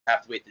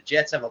have to wait. The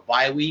Jets have a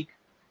bye week.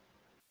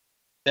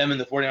 Them and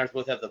the 49ers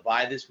both have the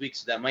bye this week,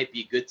 so that might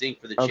be a good thing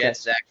for the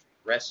Jets to actually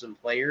rest some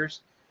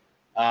players.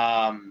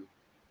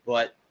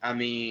 But, I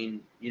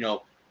mean,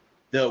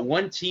 the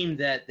one team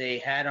that they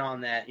had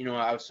on that,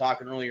 I was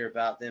talking earlier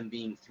about them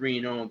being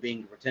 3-0 and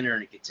being a pretender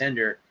and a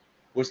contender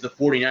was the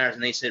 49ers,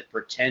 and they said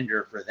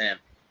pretender for them.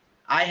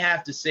 I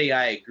have to say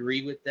I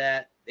agree with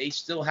that. They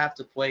still have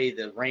to play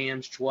the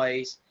Rams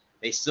twice.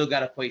 They still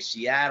got to play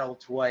Seattle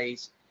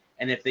twice.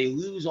 And if they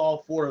lose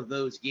all 4 of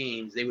those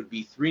games, they would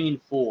be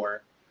 3-4.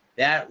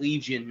 That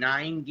leaves you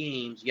 9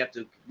 games. You have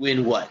to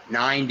win,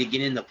 9 to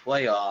get in the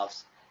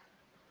playoffs.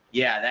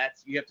 Yeah,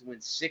 you have to win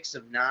 6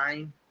 of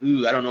 9.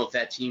 Ooh, I don't know if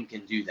that team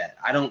can do that.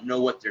 I don't know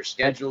what their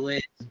schedule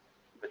is,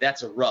 but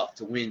that's a rough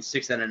to win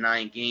 6 out of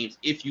 9 games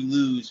if you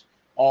lose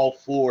all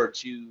 4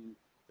 to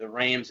the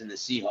Rams and the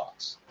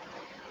Seahawks.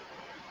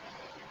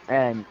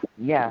 And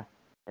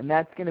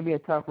that's going to be a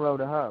tough row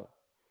to hoe.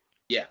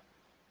 Yeah.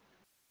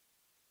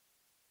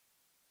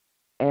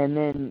 And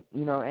then,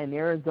 and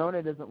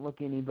Arizona doesn't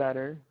look any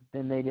better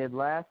than they did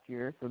last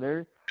year, so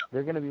they're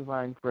going to be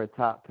vying for a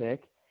top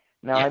pick.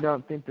 Now, I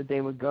don't think that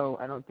they would go.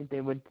 I don't think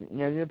they would.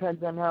 It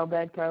depends on how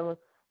bad Kyler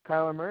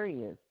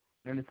Murray is.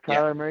 And does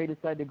Kyler Murray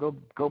decide to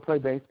go play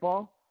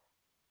baseball?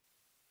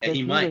 And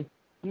he might.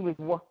 He was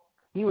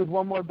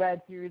one more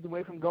bad series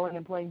away from going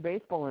and playing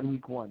baseball in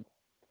week 1.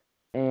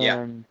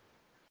 And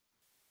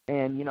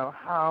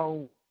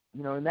how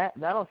and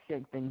that'll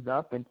shake things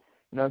up. And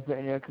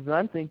because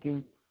I'm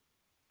thinking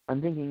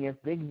if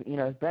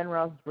if Ben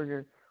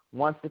Roethlisberger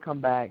wants to come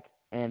back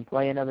and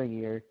play another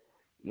year,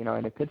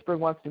 and if Pittsburgh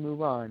wants to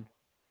move on,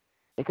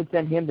 they could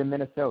send him to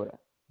Minnesota.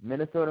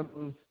 Minnesota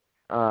moves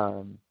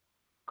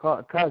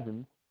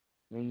Cousins.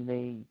 I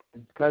mean,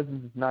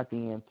 Cousins is not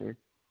the answer.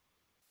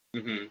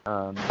 Mm-hmm.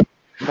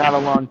 Not a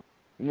long.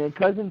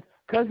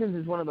 Cousins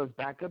is one of those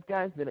backup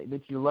guys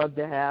that you love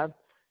to have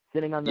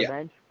sitting on the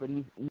bench, but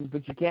you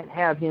can't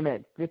have him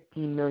at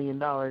 $15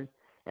 million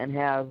and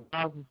have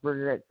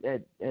Roethlisberger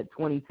at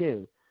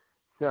 22.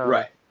 So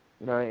right.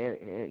 And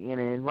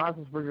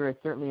Roethlisberger is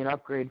certainly an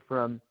upgrade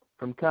from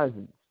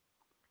Cousins.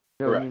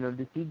 So correct.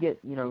 Does he get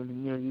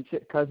you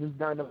ship Cousins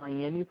down to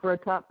Miami for a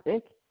top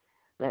pick?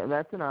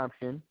 That's an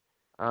option.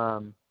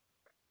 And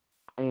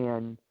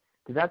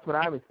because that's what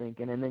I was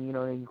thinking. And then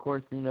of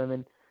course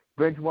then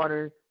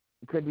Bridgewater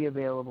could be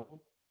available,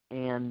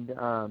 and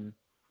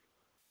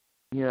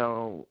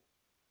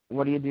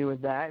what do you do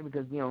with that?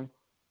 Because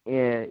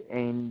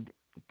and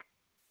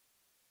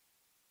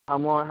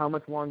how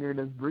much longer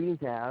does Breeze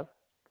have?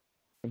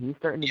 And he's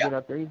starting to get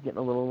up there. He's getting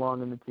a little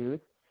long in the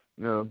tooth.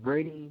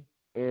 Brady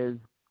is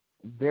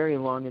very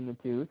long in the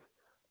tooth.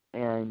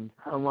 And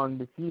how long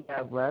does he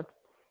have left?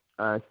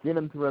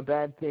 Stidham threw a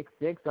bad pick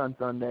 6 on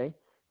Sunday,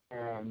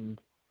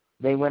 and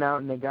they went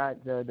out and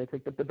they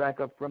picked up the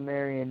backup from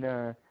there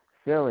in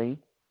Philly.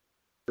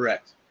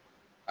 Correct.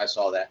 I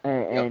saw that.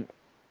 And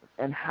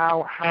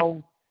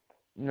how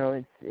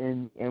it's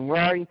and we're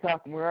already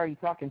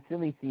talking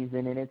silly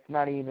season, and it's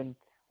not even,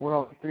 we're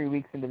only 3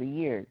 weeks into the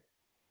year.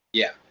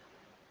 Yeah.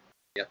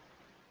 Yep.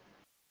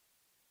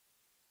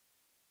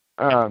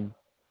 And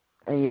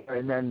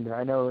then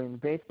I know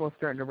baseball's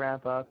starting to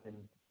wrap up, and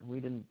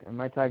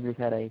my Tigers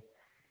had a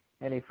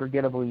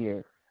forgettable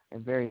year, a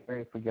very,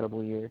 very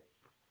forgettable year.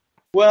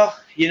 Well,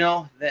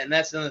 and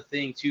that's another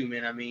thing too,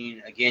 man. I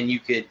mean, again, you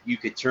could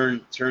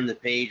turn the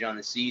page on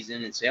the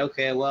season and say,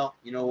 okay, well,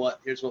 you know what?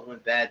 Here's what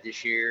went bad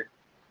this year.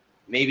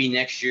 Maybe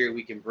next year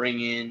we can bring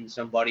in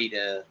somebody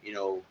to,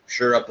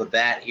 sure up a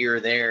bat here or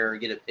there, or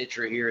get a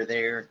pitcher here or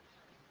there.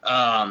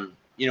 I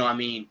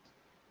mean,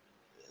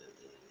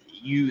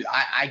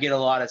 I get a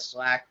lot of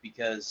slack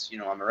because,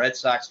 I'm a Red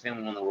Sox fan.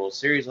 We won the World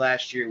Series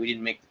last year. We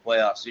didn't make the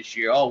playoffs this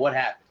year. Oh, what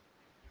happened?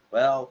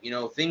 Well,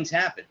 things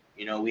happen.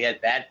 We had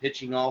bad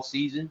pitching all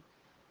season.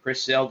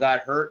 Chris Sale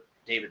got hurt.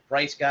 David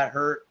Price got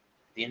hurt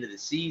at the end of the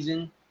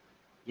season.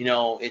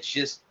 It's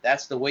just,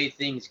 that's the way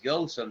things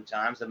go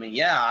sometimes. I mean,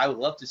 yeah, I would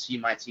love to see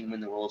my team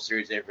win the World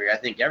Series every year. I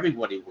think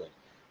everybody would.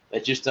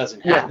 It just doesn't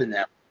happen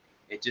that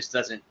way. It just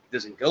doesn't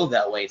go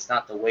that way. It's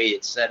not the way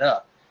it's set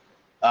up.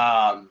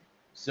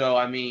 So,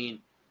 I mean,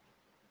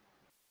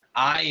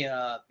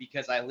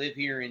 because I live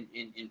here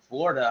in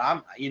Florida,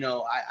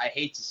 I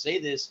hate to say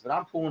this, but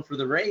I'm pulling for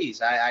the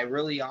Rays. I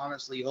really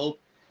honestly hope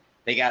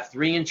they got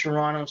 3 in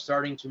Toronto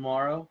starting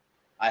tomorrow.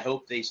 I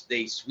hope they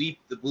sweep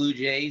the Blue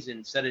Jays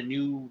and set a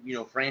new,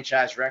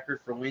 franchise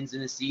record for wins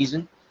in a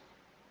season.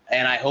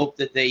 And I hope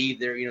that they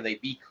either, they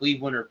beat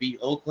Cleveland or beat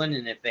Oakland.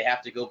 And if they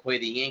have to go play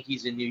the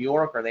Yankees in New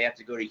York, or they have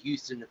to go to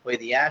Houston to play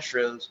the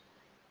Astros,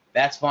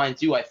 that's fine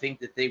too. I think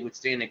that they would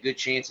stand a good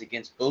chance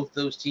against both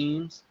those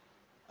teams.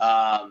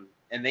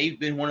 And they've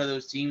been one of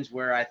those teams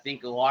where I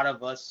think a lot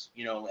of us,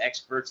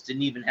 experts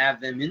didn't even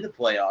have them in the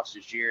playoffs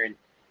this year. And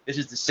this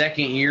is the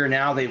second year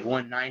now they've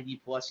won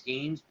 90-plus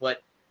games.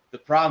 But the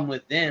problem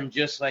with them,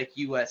 just like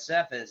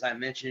USF, as I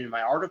mentioned in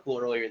my article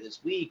earlier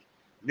this week,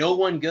 no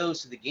one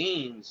goes to the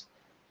games.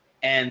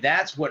 And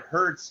that's what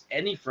hurts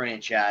any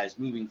franchise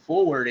moving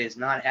forward, is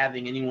not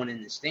having anyone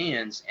in the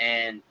stands.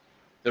 And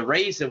The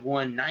Rays have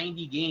won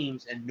 90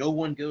 games, and no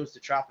one goes to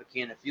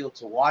Tropicana Field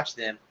to watch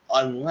them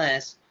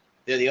unless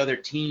the other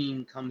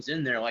team comes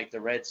in there, like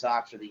the Red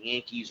Sox or the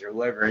Yankees or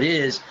whoever it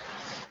is,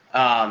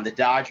 the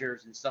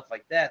Dodgers and stuff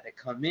like that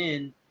come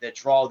in that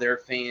draw their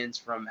fans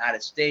from out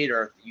of state,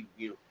 or if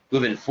you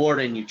live in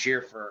Florida and you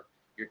cheer for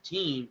your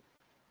team.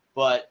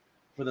 But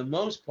for the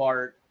most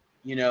part,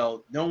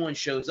 no one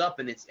shows up,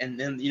 and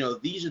then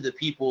these are the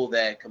people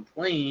that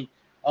complain,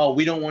 oh,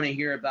 we don't want to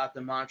hear about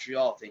the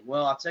Montreal thing.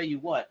 Well, I'll tell you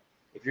what,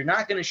 if you're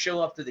not going to show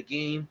up to the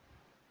game,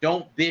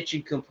 don't bitch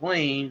and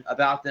complain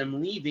about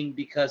them leaving,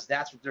 because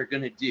that's what they're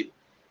going to do.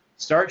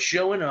 Start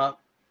showing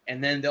up,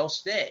 and then they'll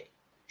stay.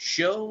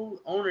 Show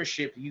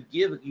ownership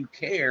you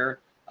care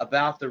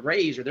about the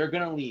Rays, or they're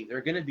going to leave.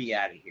 They're going to be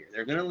out of here.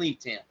 They're going to leave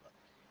Tampa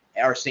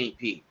or St.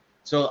 Pete.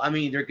 So, I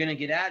mean, they're going to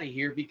get out of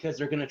here because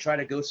they're going to try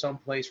to go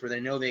someplace where they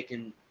know they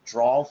can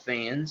draw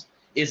fans.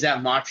 Is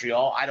that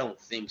Montreal? I don't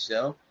think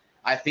so.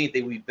 I think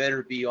that we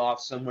better be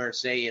off somewhere,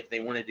 say, if they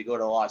wanted to go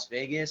to Las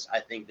Vegas, I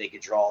think they could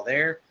draw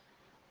there.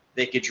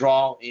 They could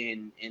draw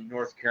in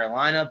North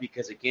Carolina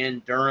because,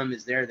 again, Durham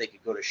is there. They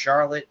could go to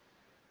Charlotte.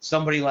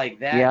 Somebody like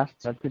that. Yeah,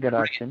 that's a good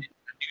option. A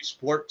new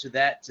sport to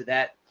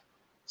that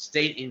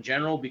state in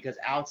general, because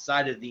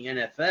outside of the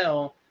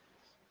NFL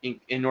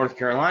in North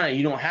Carolina,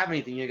 you don't have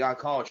anything. You got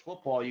college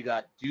football. You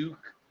got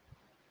Duke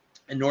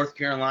and North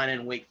Carolina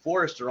and Wake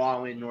Forest are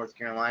all in North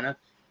Carolina.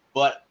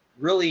 But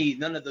really,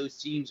 none of those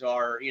teams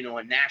are,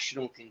 a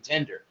national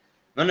contender.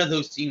 None of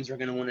those teams are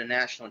going to win a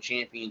national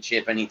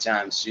championship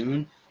anytime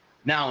soon.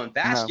 Now, in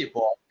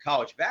basketball,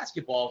 college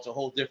basketball, it's a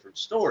whole different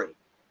story.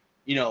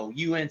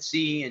 UNC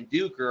and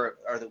Duke are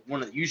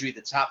usually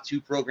the top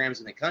two programs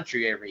in the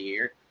country every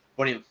year.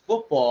 But in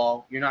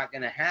football, you're not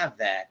going to have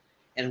that.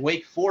 And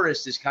Wake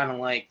Forest is kind of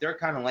like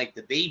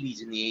the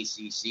babies in the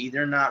ACC.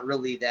 They're not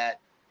really that.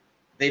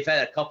 They've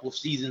had a couple of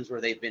seasons where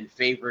they've been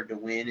favored to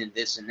win and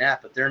this and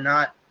that, but they're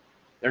not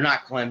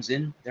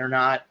Clemson. They're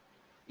not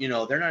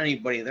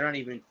anybody. They're not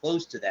even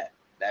close to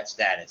that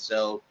status.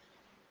 So,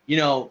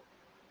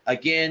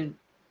 again,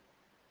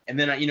 and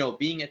then,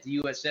 being at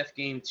the USF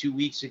game 2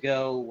 weeks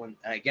ago, when,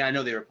 again, I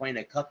know they were playing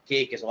a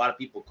cupcake, as a lot of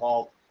people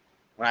called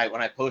when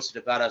I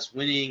posted about us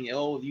winning.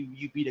 Oh,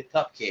 you beat a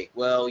cupcake.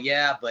 Well,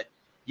 yeah, but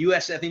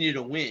USF needed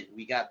to win.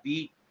 We got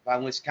beat by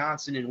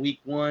Wisconsin in week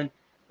 1.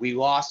 We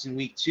lost in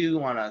week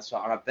 2 on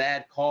a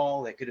bad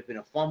call that could have been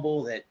a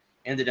fumble that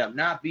ended up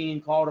not being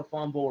called a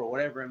fumble or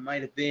whatever it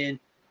might have been.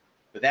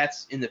 But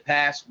that's in the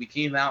past. We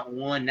came out and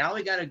won. Now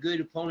we got a good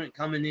opponent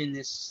coming in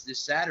this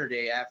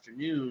Saturday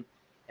afternoon,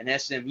 and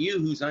SMU,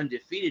 who's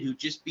undefeated, who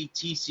just beat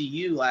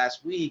TCU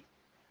last week.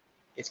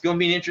 It's going to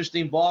be an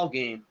interesting ball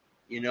game,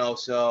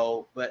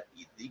 So, but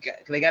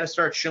they got to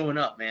start showing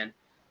up, man.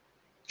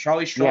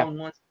 Charlie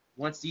Strong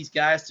wants these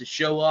guys to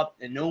show up,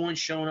 and no one's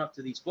showing up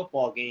to these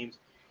football games.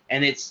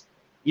 And it's,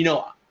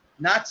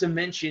 not to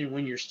mention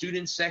when your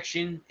student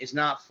section is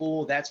not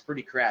full, that's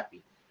pretty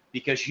crappy,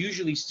 because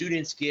usually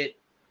students get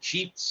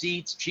cheap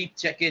seats, cheap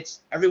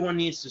tickets. Everyone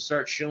needs to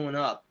start showing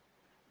up.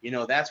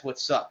 That's what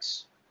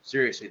sucks.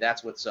 Seriously,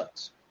 that's what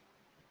sucks.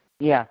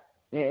 Yeah.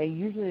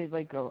 Usually,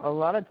 like a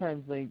lot of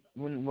times, like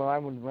when I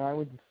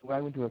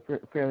went to a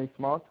fairly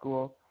small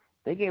school,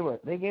 they gave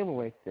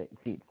away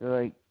seats. So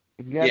like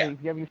if you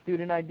have your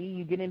student ID,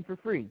 you get in for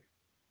free.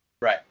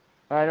 Right.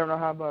 I don't know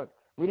how about.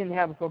 We didn't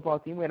have a football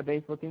team. We had a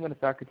baseball team. We had a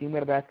soccer team. We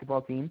had a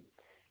basketball team,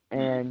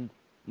 and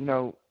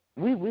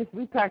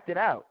we packed it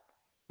out.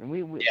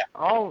 And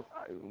all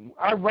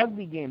our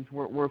rugby games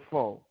were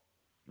full.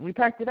 We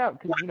packed it out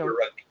because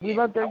we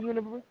loved our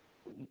university.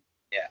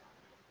 Yeah.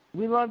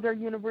 We loved our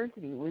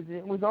university.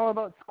 It was all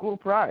about school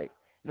pride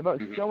and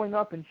about showing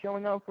up and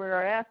showing out for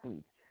our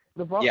athletes.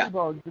 The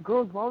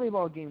girls'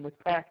 volleyball game was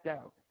packed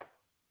out.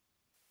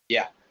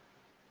 Yeah.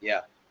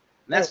 And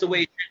that's the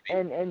way it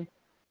should be.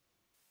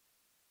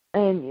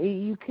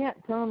 And you can't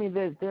tell me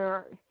that there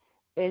are,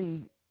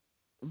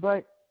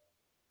 but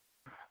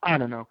I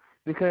don't know,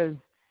 because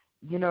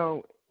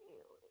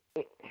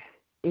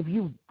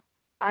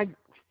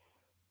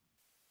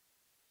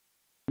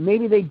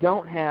maybe they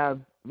don't have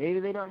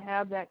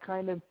that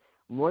kind of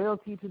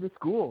loyalty to the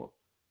school.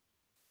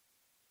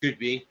 Could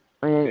be.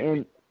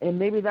 And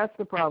maybe that's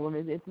the problem.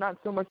 It's not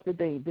so much that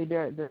they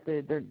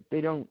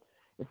don't.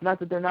 It's not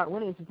that they're not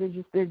winning. It's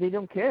just they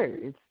don't care.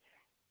 It's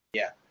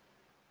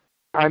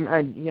a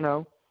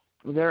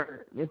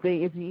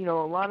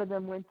lot of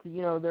them went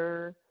to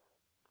they're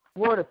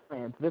Florida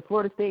fans, they're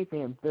Florida State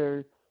fans,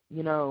 they're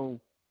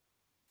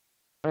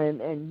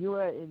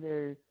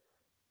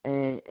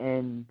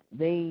and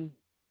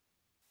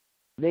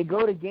they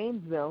go to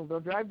Gainesville,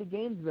 they'll drive to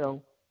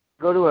Gainesville,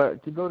 go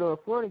to a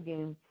Florida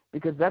game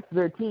because that's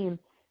their team,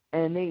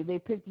 and they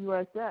picked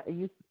USF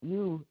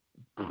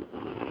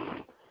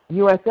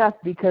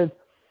because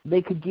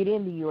they could get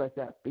into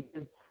USF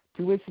because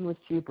tuition was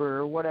cheaper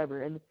or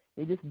whatever, and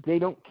they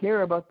don't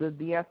care about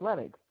the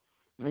athletics.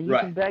 And you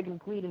can beg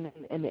and plead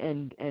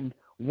and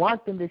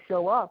want them to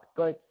show up,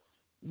 but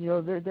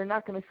they're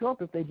not going to show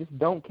up if they just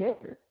don't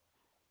care.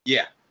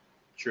 Yeah,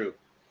 true.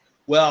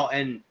 Well,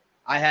 and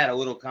I had a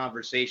little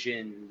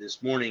conversation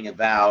this morning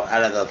about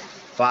out of the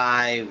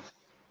five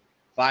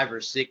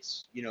or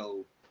six,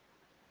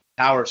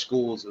 power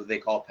schools, what they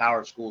call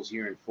power schools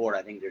here in Florida.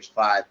 I think there's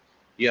five.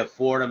 You have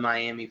Florida,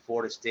 Miami,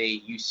 Florida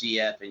State,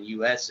 UCF, and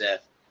USF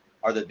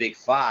are the big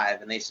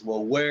five. And they said,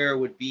 well, where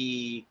would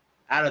be,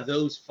 out of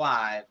those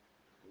five,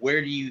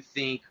 where do you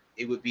think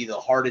it would be the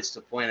hardest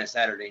to play on a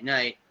Saturday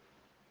night?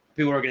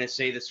 People are going to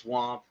say the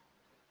Swamp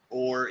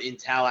or in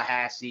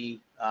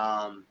Tallahassee,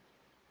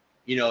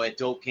 at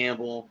Doak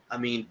Campbell. I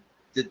mean,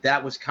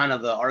 that was kind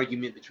of the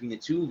argument between the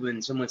two of them.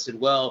 And someone said,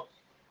 well,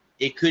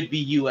 it could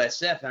be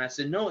USF. And I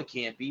said, no, it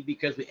can't be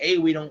because,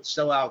 we don't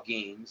sell out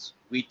games.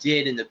 We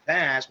did in the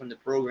past when the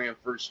program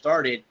first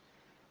started.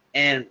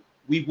 And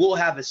we will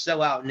have a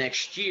sellout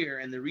next year.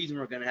 And the reason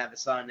we're going to have a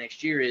sellout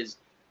next year is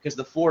because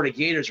the Florida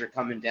Gators are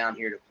coming down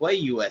here to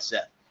play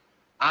USF.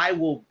 I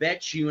will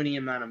bet you any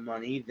amount of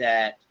money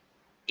that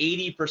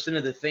 80%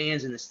 of the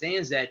fans in the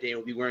stands that day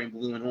will be wearing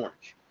blue and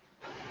orange.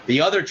 The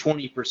other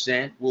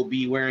 20% will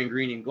be wearing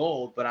green and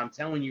gold. But I'm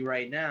telling you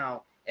right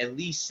now, at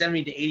least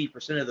 70 to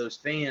 80% of those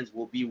fans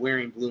will be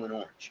wearing blue and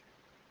orange.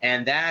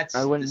 And that's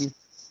the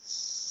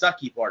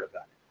sucky part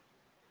about it.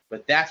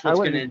 But that's what's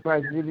going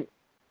to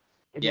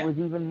 – if it was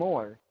even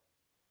more.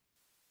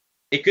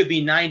 It could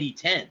be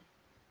 90-10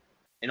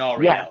 in all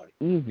reality.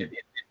 Easy.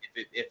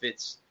 If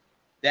it's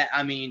that,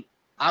 I mean,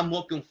 I'm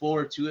looking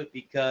forward to it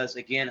because,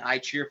 again, I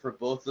cheer for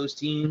both those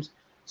teams.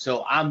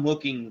 So I'm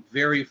looking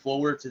very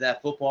forward to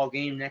that football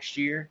game next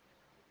year.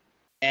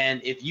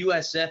 And if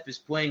USF is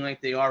playing like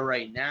they are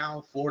right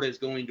now, Florida is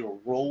going to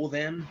roll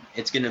them.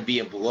 It's going to be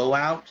a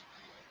blowout,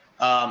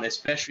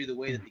 especially the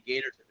way that the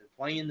Gators have been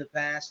playing in the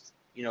past.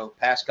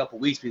 Past couple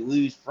weeks, we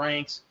lose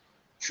Franks.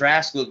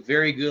 Trask looked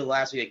very good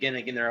last week.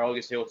 Again, they're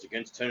always say it's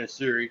against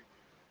Tennessee,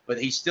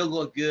 but he still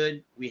looked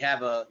good. We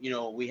have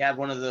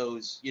one of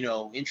those,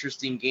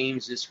 interesting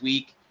games this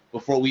week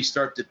before we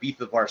start to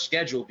beef up our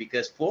schedule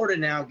because Florida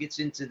now gets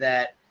into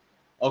that.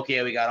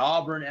 Okay, we got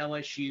Auburn,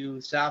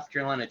 LSU, South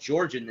Carolina,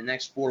 Georgia in the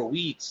next 4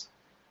 weeks.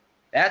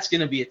 That's going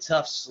to be a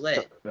tough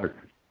sled. That's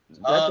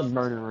a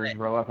murderer's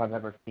row if I've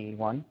ever seen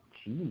one.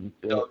 Jeez.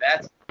 So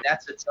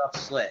that's a tough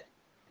sled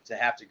to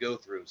have to go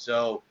through.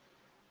 So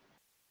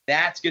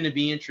that's going to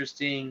be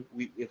interesting.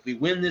 If we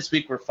win this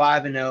week, we're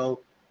 5-0.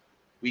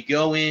 We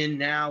go in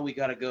now. We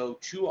got to go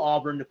to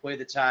Auburn to play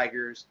the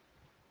Tigers.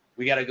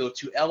 We got to go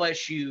to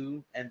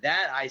LSU, and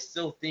that I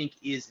still think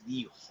is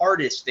the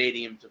hardest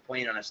stadium to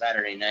play in on a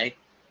Saturday night.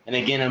 And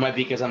again, it might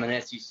be because I'm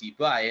an SEC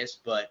bias,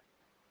 but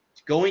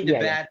going to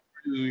Baton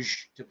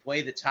Rouge to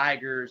play the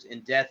Tigers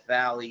in Death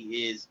Valley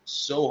is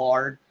so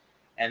hard,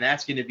 and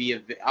that's going to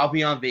be I'll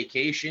be on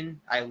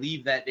vacation. I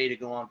leave that day to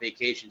go on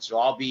vacation, so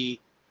I'll be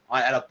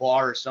at a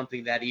bar or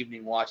something that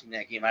evening watching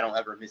that game. I don't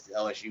ever miss the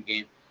LSU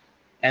game.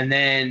 And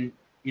then,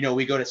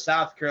 we go to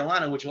South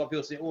Carolina, which a lot of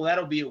people say, well,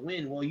 that'll be a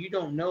win. Well, you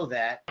don't know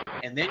that.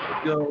 And then you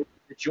go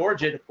to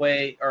Georgia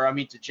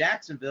to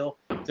Jacksonville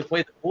to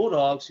play the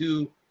Bulldogs,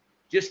 who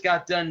just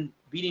got done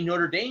beating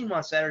Notre Dame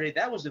on Saturday.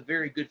 That was a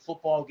very good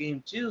football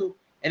game, too,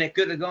 and it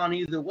could have gone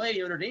either way.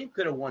 Notre Dame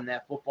could have won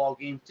that football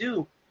game,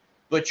 too,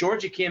 but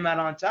Georgia came out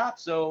on top,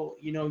 so,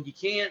 you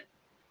can't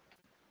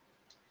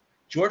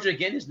 – Georgia,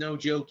 again, is no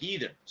joke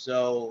either.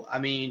 So, I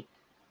mean,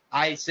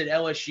 I said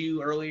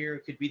LSU earlier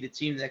could be the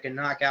team that can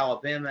knock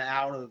Alabama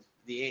out of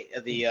the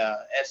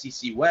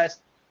SEC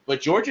West, but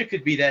Georgia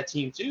could be that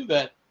team, too,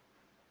 that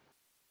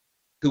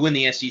could win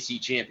the SEC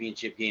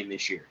championship game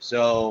this year.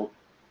 So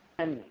 –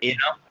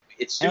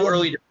 it's too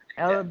early to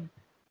predict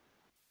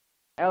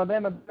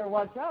Alabama better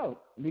watch out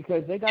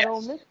because they got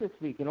Ole Miss this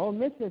week, and Ole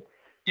Miss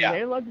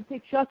they love to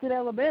take shots at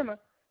Alabama.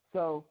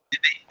 So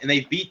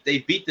they beat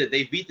the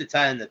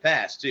tie in the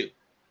past too.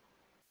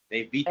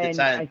 They beat the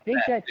tie in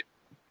the past.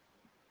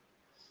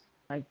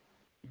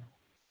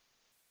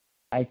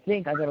 I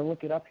think I got to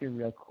look it up here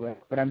real quick,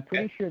 but I'm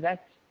pretty sure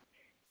that's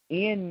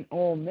in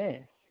Ole Miss.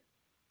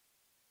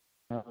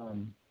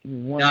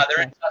 No,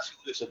 they're in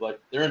Tuscaloosa, but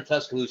they're in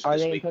Tuscaloosa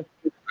this week.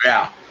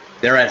 Yeah,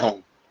 they're at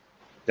home.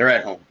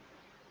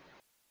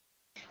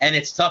 And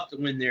it's tough to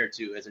win there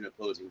too as an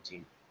opposing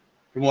team,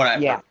 from what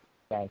I've heard.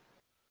 Yeah.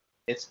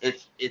 It's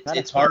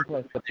hard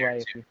to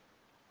play.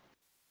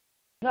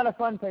 Not a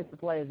fun place to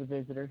play as a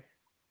visitor.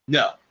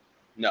 No.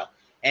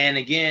 And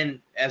again,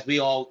 as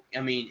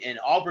and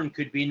Auburn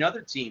could be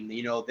another team.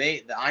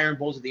 The Iron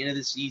Bowls at the end of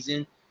the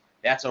season.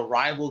 That's a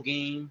rival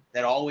game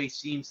that always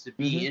seems to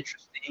be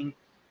interesting.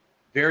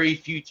 Very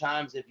few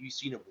times have you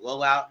seen a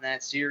blowout in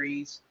that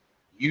series.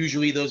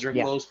 Usually those are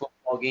close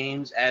football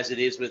games, as it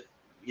is with,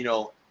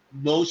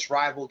 most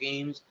rival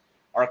games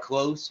are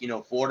close.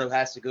 Florida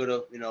has to go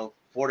to,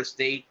 Florida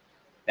State.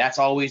 That's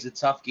always a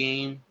tough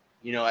game,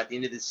 at the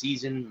end of the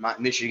season.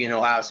 Michigan,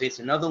 Ohio State's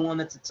another one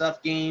that's a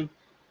tough game.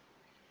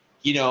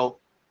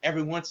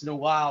 Every once in a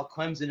while,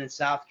 Clemson and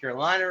South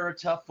Carolina are a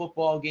tough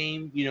football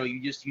game.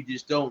 You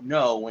just don't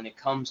know when it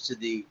comes to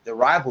the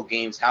rival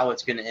games how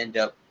it's going to end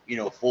up,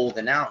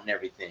 folding out and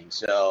everything.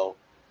 So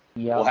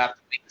we'll have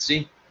to wait and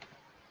see.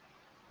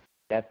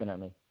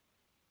 Definitely.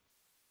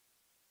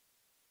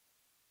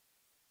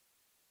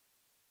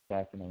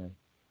 Definitely.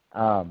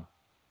 Um,